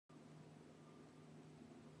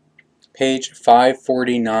page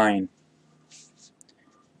 549.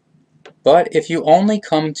 But if you only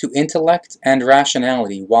come to intellect and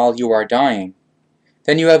rationality while you are dying,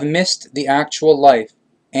 then you have missed the actual life,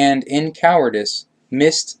 and in cowardice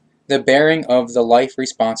missed the bearing of the life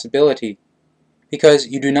responsibility, because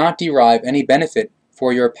you do not derive any benefit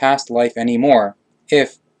for your past life anymore,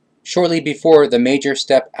 if, shortly before the major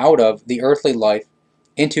step out of the earthly life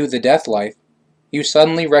into the death life, you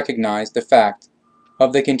suddenly recognize the fact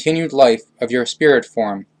of the continued life of your spirit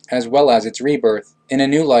form, as well as its rebirth in a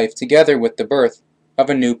new life together with the birth of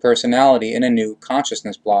a new personality in a new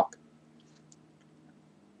consciousness block.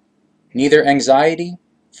 Neither anxiety,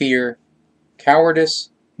 fear, cowardice,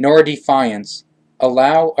 nor defiance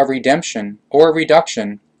allow a redemption or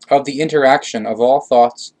reduction of the interaction of all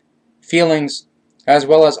thoughts, feelings, as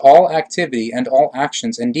well as all activity and all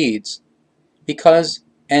actions and deeds, because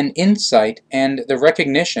an insight and the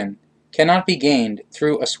recognition cannot be gained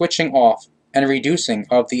through a switching off and reducing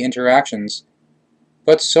of the interactions,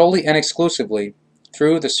 but solely and exclusively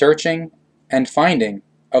through the searching and finding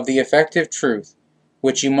of the effective truth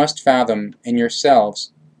which you must fathom in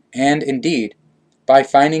yourselves, and indeed by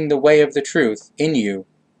finding the way of the truth in you,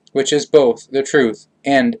 which is both the truth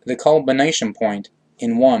and the culmination point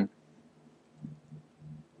in one.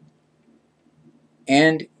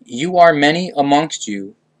 And you are many amongst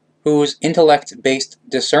you whose intellect-based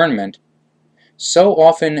discernment, so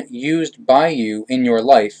often used by you in your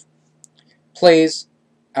life, plays,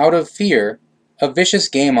 out of fear, a vicious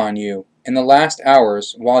game on you in the last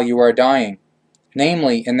hours while you are dying,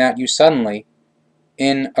 namely in that you suddenly,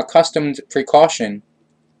 in accustomed precaution,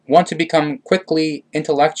 want to become quickly,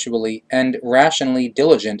 intellectually, and rationally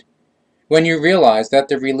diligent, when you realize that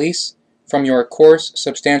the release from your coarse,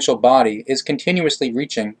 substantial body is continuously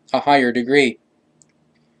reaching a higher degree.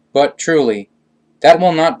 But truly, that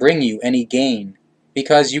will not bring you any gain,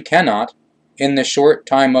 because you cannot, in the short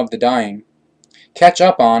time of the dying, catch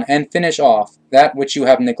up on and finish off that which you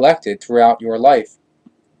have neglected throughout your life.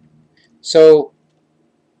 So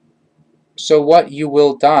what you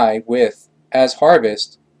will die with as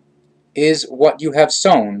harvest is what you have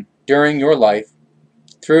sown during your life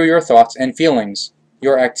through your thoughts and feelings,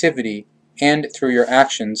 your activity, and through your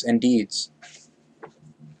actions and deeds.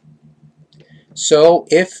 So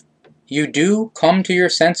if you do come to your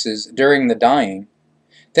senses during the dying,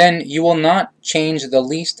 then you will not change the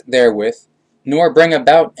least therewith, nor bring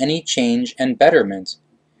about any change and betterment,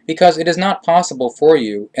 because it is not possible for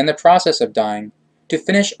you, in the process of dying, to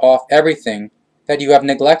finish off everything that you have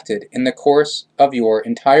neglected in the course of your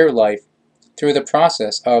entire life through the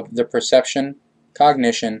process of the perception,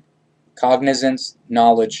 cognition, cognizance,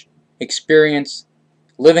 knowledge, experience,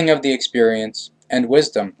 living of the experience, and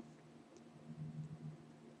wisdom.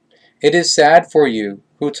 It is sad for you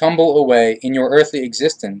who tumble away in your earthly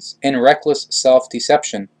existence in reckless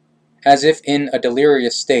self-deception, as if in a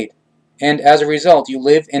delirious state, and as a result you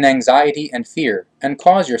live in anxiety and fear, and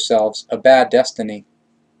cause yourselves a bad destiny.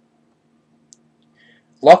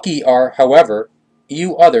 Lucky are, however,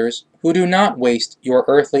 you others who do not waste your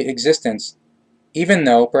earthly existence, even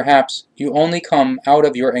though perhaps you only come out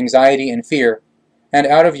of your anxiety and fear, and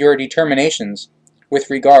out of your determinations with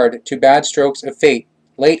regard to bad strokes of fate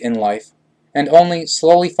late in life, and only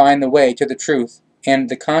slowly find the way to the truth and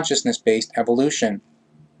the consciousness-based evolution.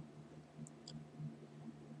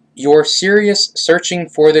 Your serious searching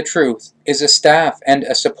for the truth is a staff and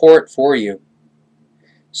a support for you,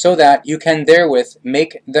 so that you can therewith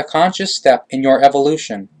make the conscious step in your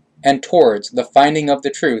evolution and towards the finding of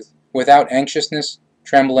the truth without anxiousness,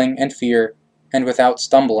 trembling, and fear, and without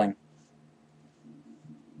stumbling.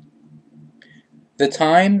 The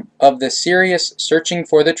time of the serious searching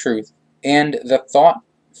for the truth and the thought,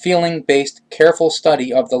 feeling-based careful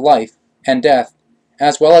study of the life and death,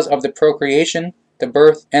 as well as of the procreation, the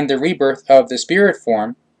birth, and the rebirth of the spirit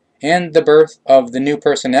form, and the birth of the new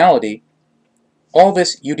personality, all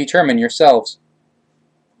this you determine yourselves.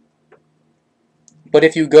 But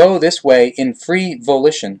if you go this way in free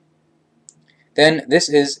volition, then this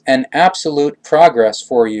is an absolute progress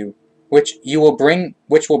for you, which will bring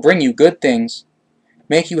you good things,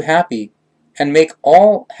 make you happy, and make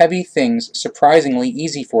all heavy things surprisingly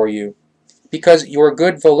easy for you, because your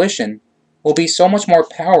good volition will be so much more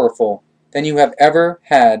powerful than you have ever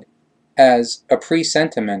had as a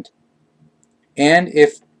presentiment. And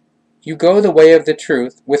if you go the way of the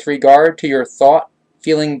truth with regard to your thought,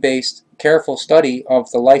 feeling-based, careful study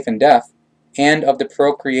of the life and death, and of the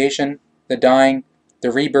procreation, the dying,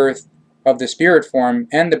 the rebirth of the spirit form,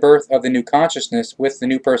 and the birth of the new consciousness with the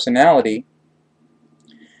new personality,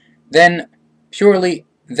 then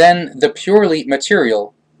the purely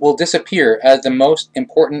material will disappear as the most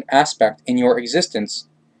important aspect in your existence,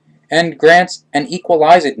 and grants an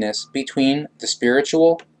equalizedness between the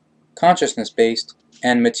spiritual, consciousness-based,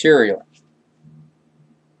 and material.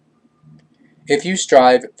 If you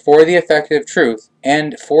strive for the effective truth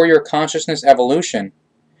and for your consciousness evolution,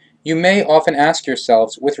 you may often ask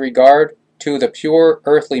yourselves with regard to the pure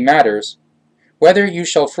earthly matters, whether you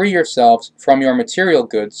shall free yourselves from your material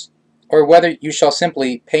goods, or whether you shall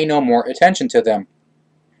simply pay no more attention to them.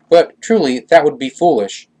 But truly that would be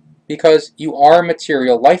foolish, because you are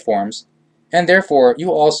material life forms, and therefore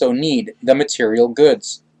you also need the material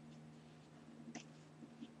goods.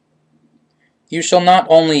 You shall not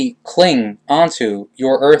only cling onto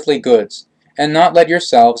your earthly goods, and not let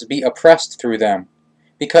yourselves be oppressed through them,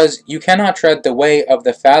 because you cannot tread the way of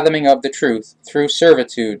the fathoming of the truth through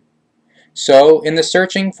servitude. So, in the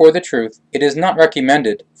searching for the truth, it is not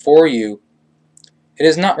recommended to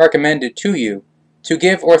you to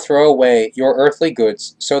give or throw away your earthly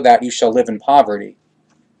goods so that you shall live in poverty.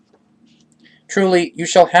 Truly, you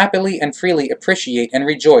shall happily and freely appreciate and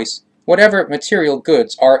rejoice whatever material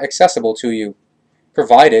goods are accessible to you,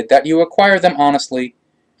 provided that you acquire them honestly,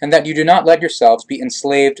 and that you do not let yourselves be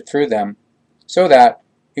enslaved through them, so that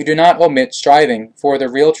you do not omit striving for the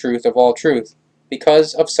real truth of all truth,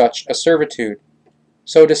 because of such a servitude.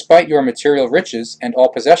 So despite your material riches and all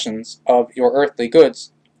possessions of your earthly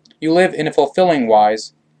goods, you live in a fulfilling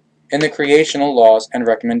wise in the creational laws and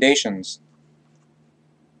recommendations.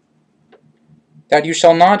 That you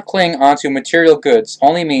shall not cling onto material goods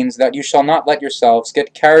only means that you shall not let yourselves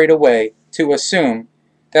get carried away to assume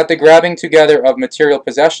that the grabbing together of material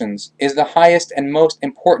possessions is the highest and most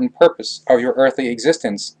important purpose of your earthly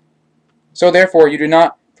existence. So therefore you do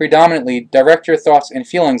not predominantly direct your thoughts and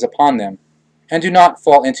feelings upon them, and do not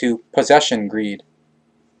fall into possession greed.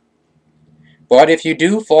 But if you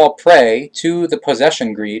do fall prey to the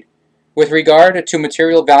possession greed with regard to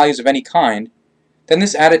material values of any kind, then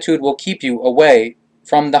this attitude will keep you away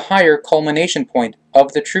from the higher culmination point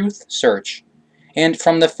of the truth search, and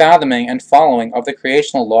from the fathoming and following of the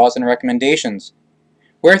creational laws and recommendations,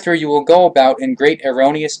 wherethrough you will go about in great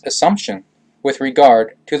erroneous assumption with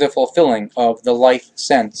regard to the fulfilling of the life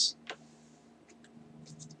sense.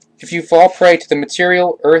 If you fall prey to the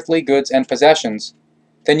material, earthly goods and possessions,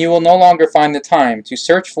 then you will no longer find the time to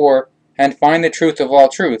search for and find the truth of all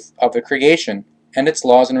truth of the creation and its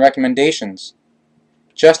laws and recommendations,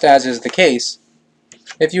 just as is the case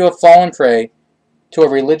if you have fallen prey to a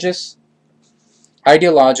religious,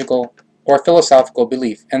 ideological, or philosophical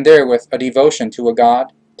belief, and therewith a devotion to a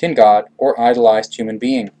god, tin god, or idolized human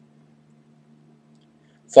being.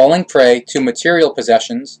 Falling prey to material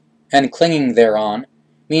possessions and clinging thereon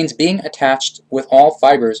means being attached with all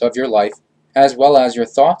fibers of your life, as well as your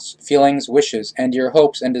thoughts, feelings, wishes, and your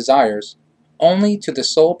hopes and desires, only to the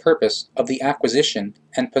sole purpose of the acquisition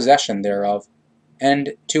and possession thereof,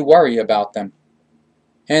 and to worry about them.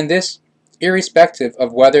 And this, irrespective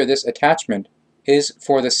of whether this attachment is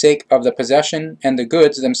for the sake of the possession and the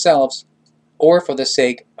goods themselves, or for the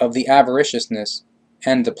sake of the avariciousness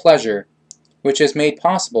and the pleasure which is made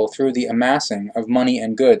possible through the amassing of money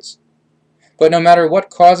and goods. But no matter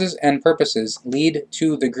what causes and purposes lead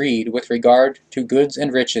to the greed with regard to goods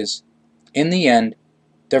and riches, in the end,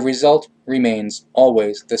 the result remains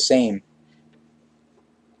always the same.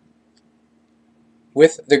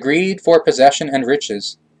 With the greed for possession and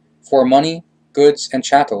riches, for money, goods, and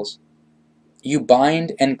chattels, you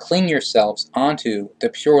bind and cling yourselves onto the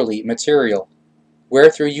purely material,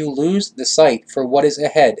 wherethrough you lose the sight for what is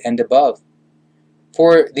ahead and above,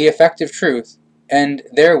 for the effective truth, and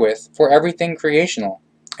therewith for everything creational,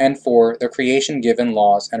 and for the creation-given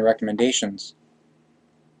laws and recommendations.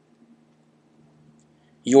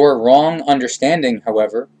 Your wrong understanding,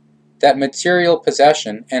 however, that material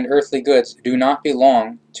possession and earthly goods do not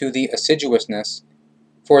belong to the assiduousness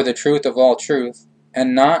for the truth of all truth,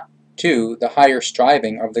 and not to the higher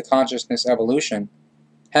striving of the consciousness evolution,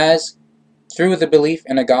 has, through the belief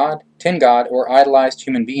in a god, tin god, or idolized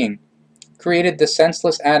human being, created the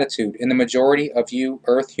senseless attitude in the majority of you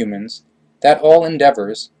earth humans that all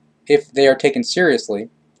endeavors, if they are taken seriously,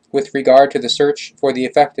 with regard to the search for the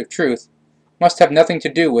effective truth, must have nothing to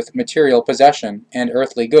do with material possession and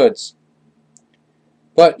earthly goods.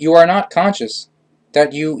 But you are not conscious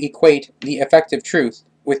that you equate the effective truth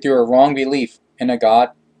with your wrong belief in a god,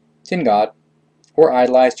 tin god, or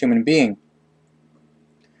idolized human being.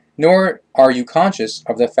 Nor are you conscious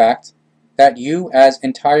of the fact that you, as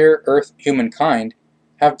entire earth humankind,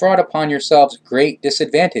 have brought upon yourselves great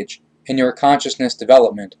disadvantage in your consciousness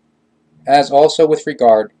development, as also with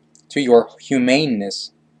regard to your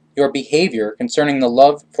humaneness, your behavior concerning the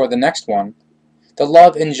love for the next one, the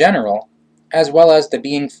love in general, as well as the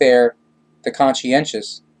being fair, the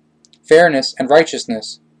conscientious, fairness and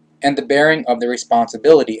righteousness, and the bearing of the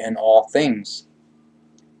responsibility in all things.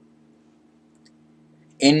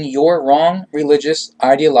 In your wrong religious,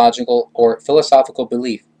 ideological, or philosophical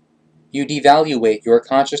belief, you devaluate your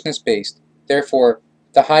consciousness-based, therefore,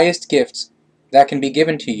 the highest gifts that can be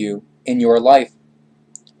given to you in your life.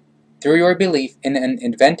 Through your belief in an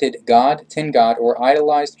invented God, tin God, or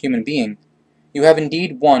idolized human being, you have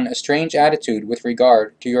indeed won a strange attitude with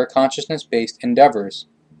regard to your consciousness-based endeavors,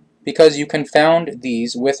 because you confound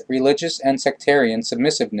these with religious and sectarian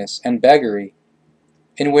submissiveness and beggary,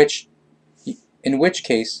 in which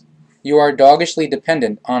case you are doggishly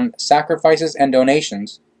dependent on sacrifices and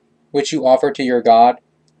donations, which you offer to your God,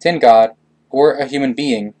 tin God, or a human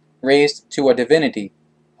being raised to a divinity,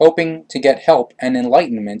 hoping to get help and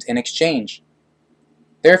enlightenment in exchange.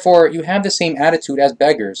 Therefore, you have the same attitude as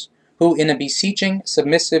beggars, who in a beseeching,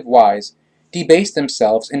 submissive wise debase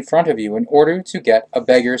themselves in front of you in order to get a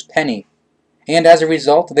beggar's penny, and as a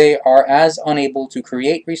result they are as unable to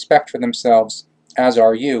create respect for themselves as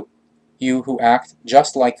are you who act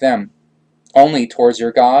just like them, only towards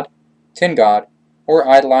your God, tin God, or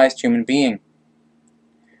idolized human being.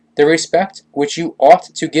 The respect which you ought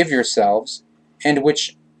to give yourselves, and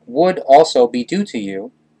which would also be due to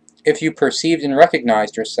you, if you perceived and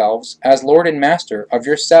recognized yourselves as Lord and Master of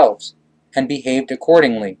yourselves, and behaved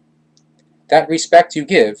accordingly. That respect you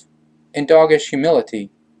give, in doggish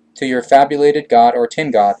humility, to your fabulated God or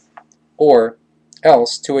tin God, or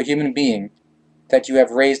else to a human being that you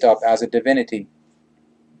have raised up as a divinity.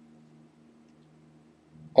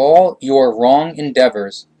 All your wrong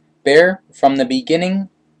endeavors bear from the beginning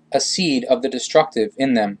a seed of the destructive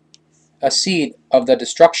in them, a seed of the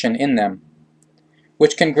destruction in them,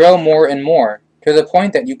 which can grow more and more, to the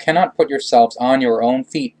point that you cannot put yourselves on your own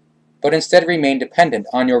feet, but instead remain dependent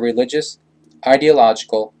on your religious,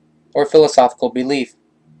 ideological, or philosophical belief,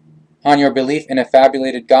 on your belief in a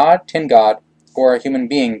fabulated God, tin God, or a human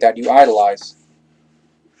being that you idolize.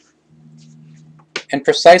 And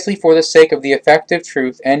precisely for the sake of the effective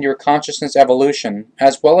truth and your consciousness evolution,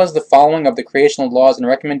 as well as the following of the creational laws and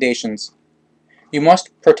recommendations, you must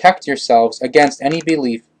protect yourselves against any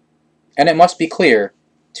belief, and it must be clear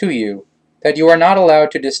to you that you are not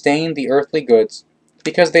allowed to disdain the earthly goods,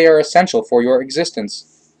 because they are essential for your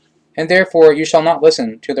existence, and therefore you shall not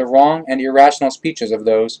listen to the wrong and irrational speeches of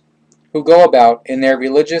those who go about in their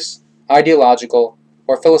religious, ideological,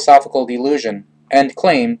 or philosophical delusion, and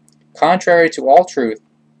claim, contrary to all truth,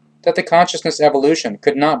 that the consciousness evolution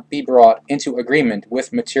could not be brought into agreement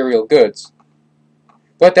with material goods,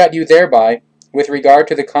 but that you thereby, with regard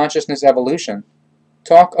to the consciousness evolution,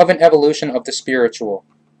 talk of an evolution of the spiritual,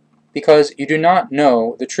 because you do not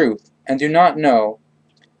know the truth, and do not know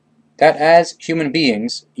that as human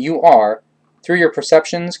beings you are, through your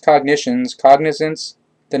perceptions, cognitions, cognizance,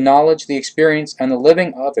 the knowledge, the experience, and the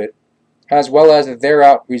living of it, as well as the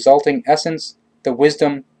thereout resulting essence, the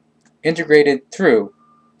wisdom, integrated through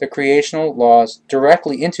the creational laws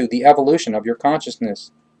directly into the evolution of your consciousness,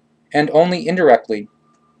 and only indirectly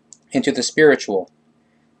into the spiritual,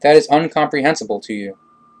 that is incomprehensible to you.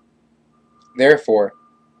 Therefore,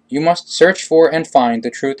 you must search for and find the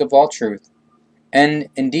truth of all truth, and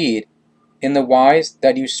indeed, in the wise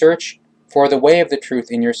that you search for the way of the truth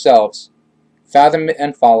in yourselves, fathom it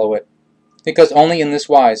and follow it, because only in this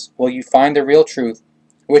wise will you find the real truth,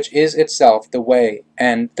 which is itself the way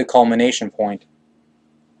and the culmination point.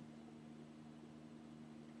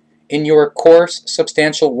 In your coarse,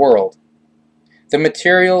 substantial world, the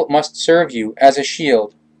material must serve you as a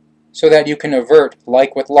shield, so that you can avert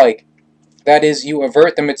like with like, that is, you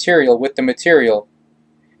avert the material with the material,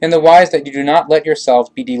 in the wise that you do not let yourselves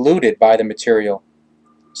be deluded by the material,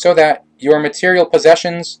 so that your material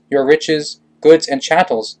possessions, your riches, goods, and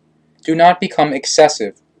chattels do not become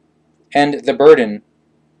excessive, and the burden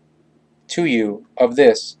to you of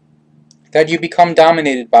this, that you become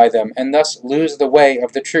dominated by them, and thus lose the way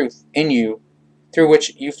of the truth in you, through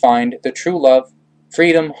which you find the true love,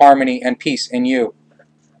 freedom, harmony, and peace in you.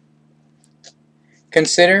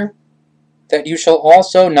 Consider that you shall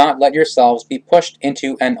also not let yourselves be pushed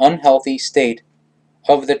into an unhealthy state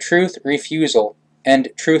of the truth refusal and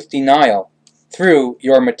truth denial through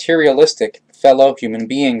your materialistic fellow human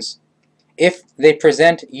beings, if they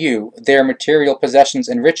present you their material possessions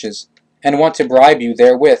and riches, and want to bribe you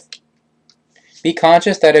therewith. Be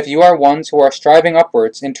conscious that if you are ones who are striving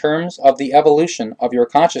upwards in terms of the evolution of your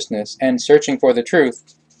consciousness and searching for the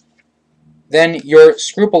truth, then your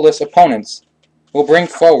scrupulous opponents will bring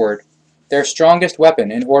forward their strongest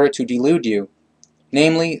weapon in order to delude you,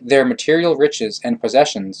 namely their material riches and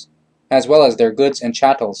possessions, as well as their goods and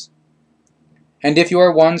chattels. And if you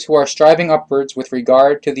are ones who are striving upwards with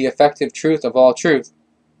regard to the effective truth of all truth,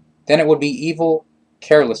 then it would be evil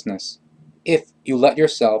carelessness if you let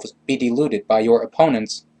yourselves be deluded by your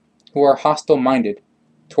opponents who are hostile-minded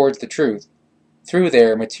towards the truth through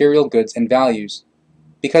their material goods and values,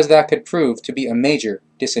 because that could prove to be a major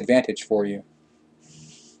disadvantage for you.